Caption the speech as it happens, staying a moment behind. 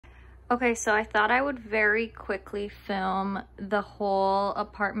Okay, so I thought I would very quickly film the whole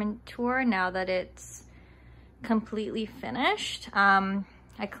apartment tour now that it's completely finished. I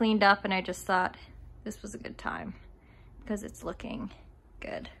cleaned up and I just thought this was a good time because it's looking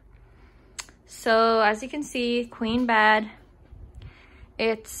good. So as you can see, queen bed.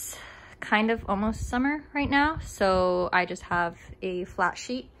 It's kind of almost summer right now, so I just have a flat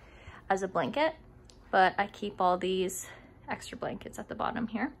sheet as a blanket, but I keep all these extra blankets at the bottom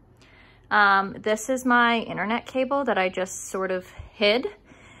here. This is my internet cable that I just sort of hid.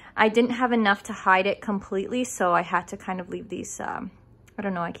 I didn't have enough to hide it completely, so I had to kind of leave these, I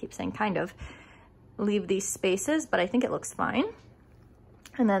don't know, I keep saying kind of, leave these spaces, but I think it looks fine.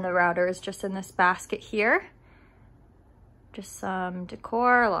 And then the router is just in this basket here. Just some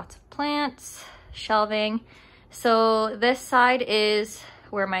decor, lots of plants, shelving. So this side is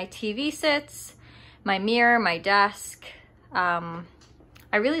where my TV sits, my mirror, my desk.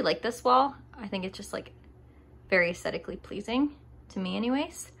 I really like this wall. I think it's just like very aesthetically pleasing to me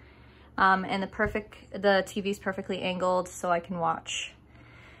anyways. And the TV's perfectly angled so I can watch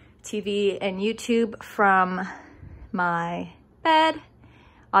TV and YouTube from my bed.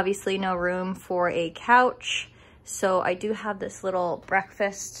 Obviously no room for a couch. So I do have this little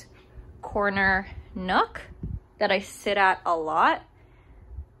breakfast corner nook that I sit at a lot.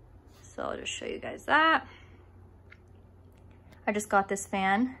 So I'll just show you guys that. I just got this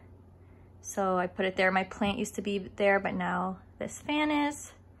fan, so I put it there. My plant used to be there, but now this fan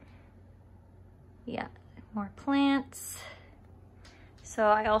is. Yeah, more plants. So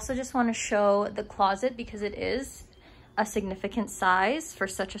I also just want to show the closet because it is a significant size for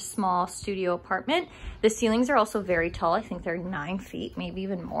such a small studio apartment. The ceilings are also very tall. I think they're 9 feet, maybe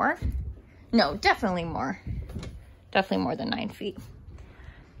even more. No, definitely more. Definitely more than 9 feet.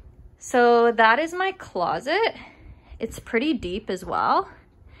 So that is my closet. It's pretty deep as well.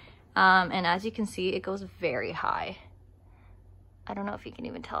 And as you can see, it goes very high. I don't know if you can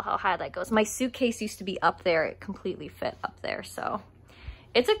even tell how high that goes. My suitcase used to be up there. It completely fit up there. So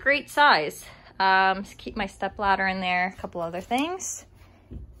it's a great size. Just keep my step ladder in there, a couple other things.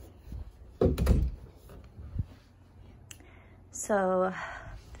 So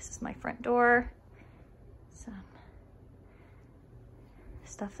this is my front door. Some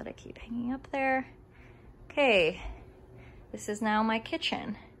stuff that I keep hanging up there. Okay. This is now my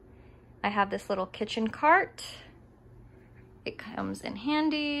kitchen. I have this little kitchen cart. It comes in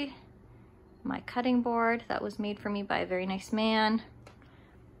handy. My cutting board that was made for me by a very nice man.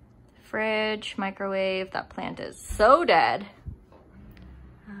 Fridge, microwave. That plant is so dead.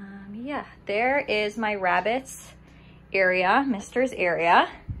 Yeah, there is my rabbits area, Mister's area.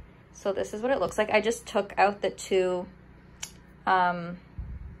 So this is what it looks like. I just took out the two, I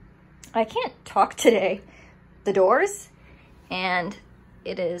can't talk today, the doors. And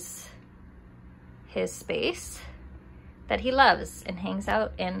it is his space that he loves and hangs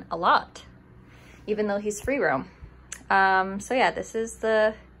out in a lot, even though he's free roam. So yeah, this is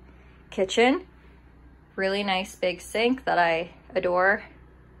the kitchen. Really nice big sink that I adore.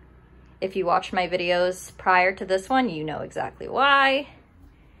 If you watched my videos prior to this one, you know exactly why.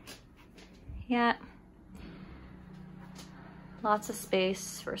 Yeah. Lots of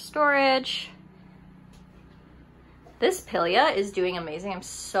space for storage. This pillia is doing amazing. I'm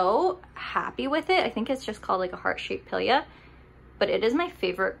so happy with it. I think it's just called like a heart-shaped pillia, but it is my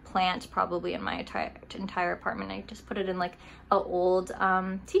favorite plant probably in my entire apartment. I just put it in like an old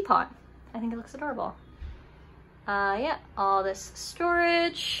teapot. I think it looks adorable. Yeah, all this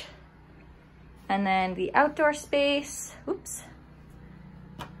storage. And then the outdoor space. Oops.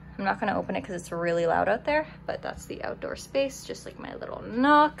 I'm not gonna open it because it's really loud out there, but that's the outdoor space, just like my little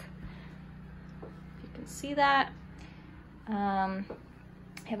nook. You can see that. I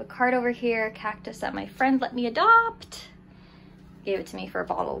have a card over here, a cactus that my friend let me adopt. Gave it to me for a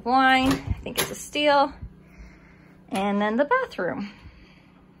bottle of wine. I think it's a steal. And then the bathroom.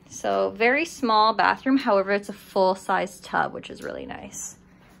 So very small bathroom. However, it's a full-size tub, which is really nice.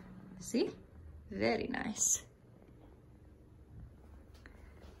 See? Very nice.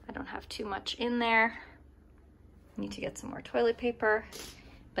 I don't have too much in there. Need to get some more toilet paper,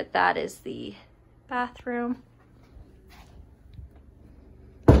 but that is the bathroom.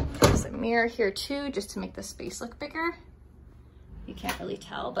 There's a mirror here too, just to make the space look bigger. You can't really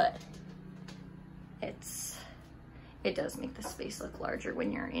tell, but it does make the space look larger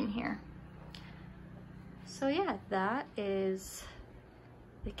when you're in here. So yeah, that is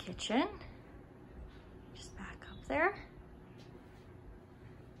the kitchen. Just back up there.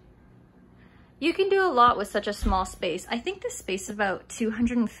 You can do a lot with such a small space. I think this space is about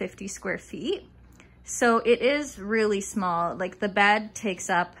 250 square feet. So it is really small. Like the bed takes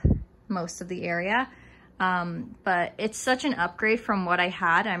up most of the area. But it's such an upgrade from what I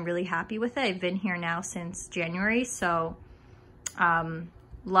had. I'm really happy with it. I've been here now since January, so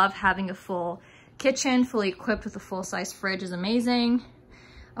love having a full kitchen, fully equipped with a full-size fridge is amazing.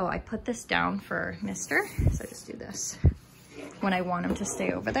 Oh, I put this down for Mister, so I just do this when I want him to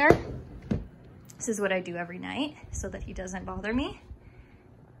stay over there. This is what I do every night so that he doesn't bother me.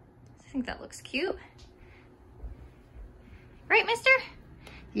 I think that looks cute. Right, Mister?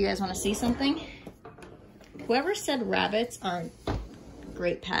 You guys want to see something? Whoever said rabbits aren't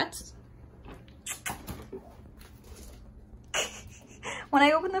great pets. When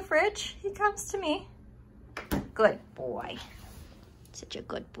I open the fridge, he comes to me. Good boy. Such a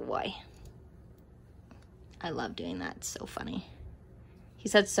good boy. I love doing that. It's so funny.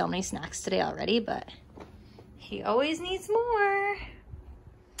 He's had so many snacks today already, but he always needs more.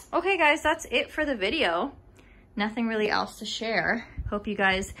 Okay, guys, that's it for the video. Nothing really else to share. Hope you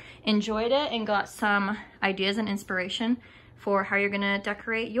guys enjoyed it and got some ideas and inspiration for how you're gonna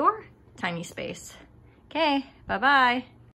decorate your tiny space. Okay, bye-bye.